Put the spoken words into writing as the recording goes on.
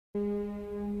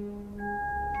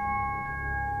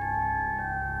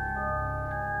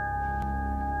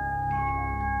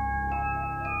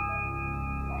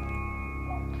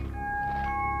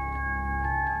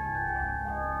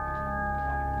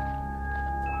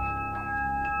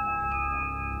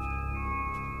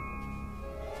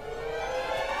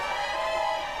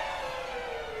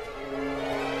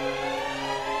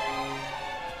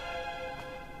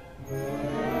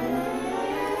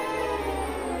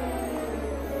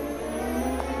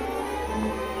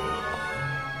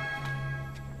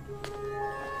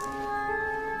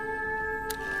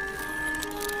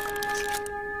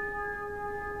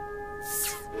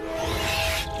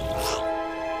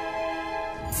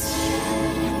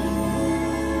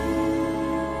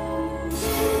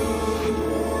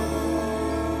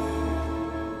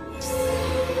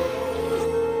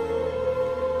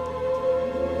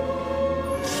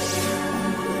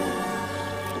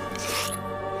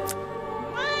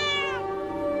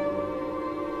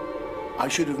I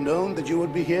should have known that you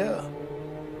would be here.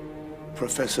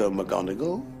 Professor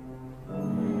McGonagall?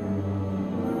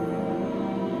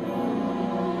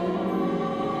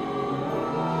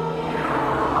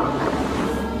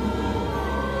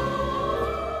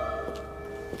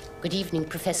 Good evening,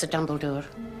 Professor Dumbledore.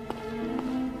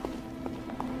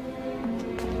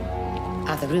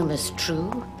 Are the rumors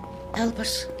true,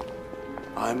 Albus?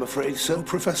 I'm afraid so,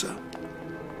 Professor.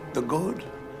 The good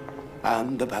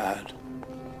and the bad.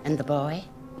 And the boy?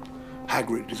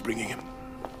 Hagrid is bringing him.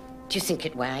 Do you think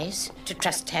it wise to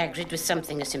trust Hagrid with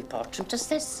something as important as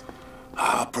this?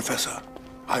 Ah, Professor,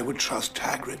 I would trust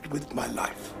Hagrid with my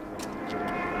life.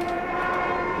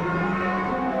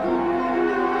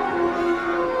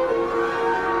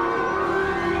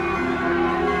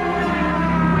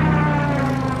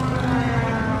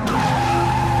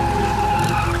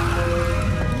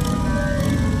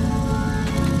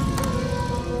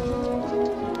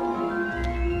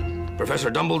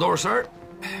 Professor Dumbledore, sir.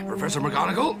 Professor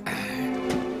McGonagall.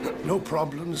 No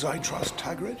problems, I trust,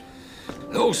 Hagrid?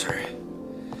 No, sir.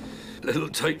 Little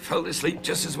Tyke fell asleep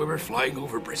just as we were flying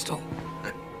over Bristol.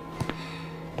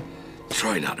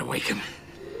 Try not to wake him.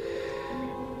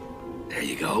 There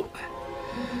you go.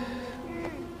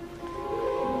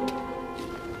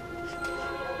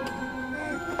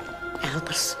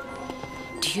 Albus,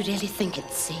 do you really think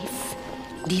it's safe?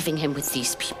 Leaving him with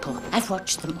these people. I've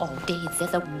watched them all day. They're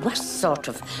the worst sort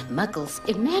of muggles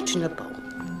imaginable.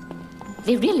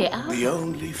 They really are. The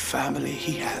only family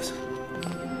he has.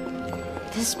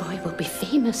 This boy will be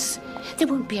famous. There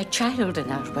won't be a child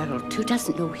in our world who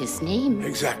doesn't know his name.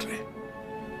 Exactly.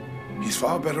 He's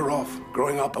far better off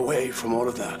growing up away from all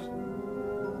of that.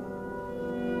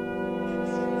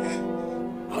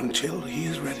 Until he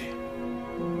is ready.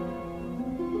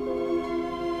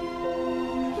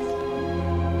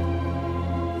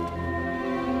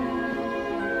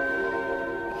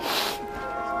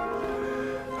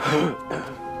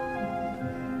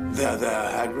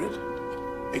 There,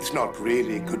 Hagrid. It's not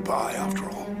really goodbye after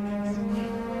all.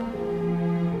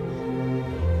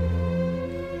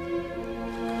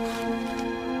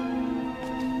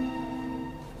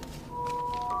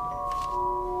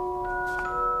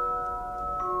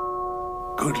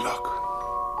 Good luck,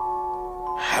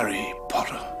 Harry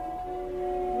Potter.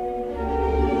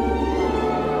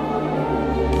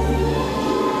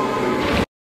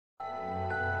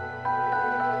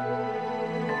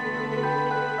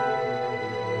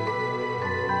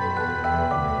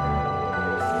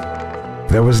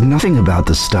 There was nothing about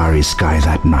the starry sky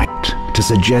that night to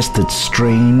suggest that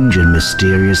strange and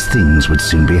mysterious things would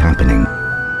soon be happening.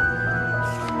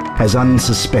 As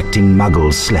unsuspecting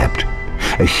muggles slept,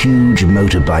 a huge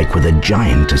motorbike with a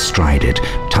giant astride it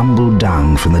tumbled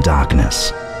down from the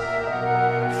darkness.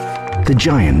 The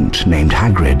giant, named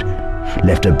Hagrid,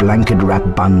 left a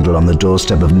blanket-wrapped bundle on the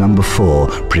doorstep of number 4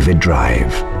 Privet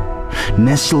Drive.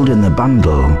 Nestled in the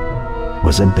bundle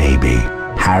was a baby,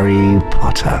 Harry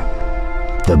Potter.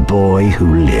 The boy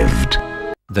who lived.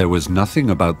 There was nothing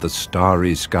about the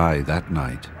starry sky that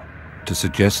night to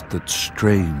suggest that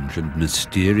strange and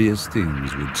mysterious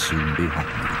things would soon be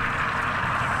happening.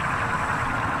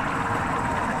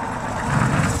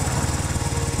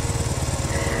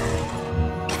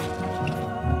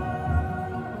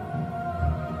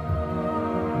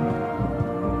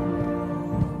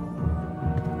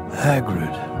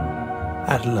 Hagrid,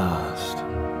 at last.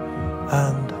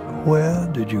 And where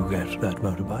did you get that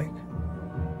motorbike?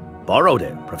 Borrowed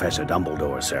it, Professor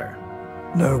Dumbledore, sir.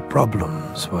 No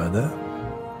problems, were there?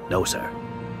 No, sir.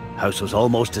 House was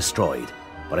almost destroyed,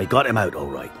 but I got him out all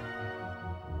right.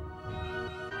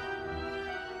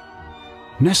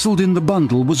 Nestled in the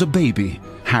bundle was a baby,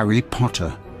 Harry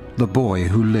Potter, the boy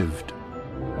who lived.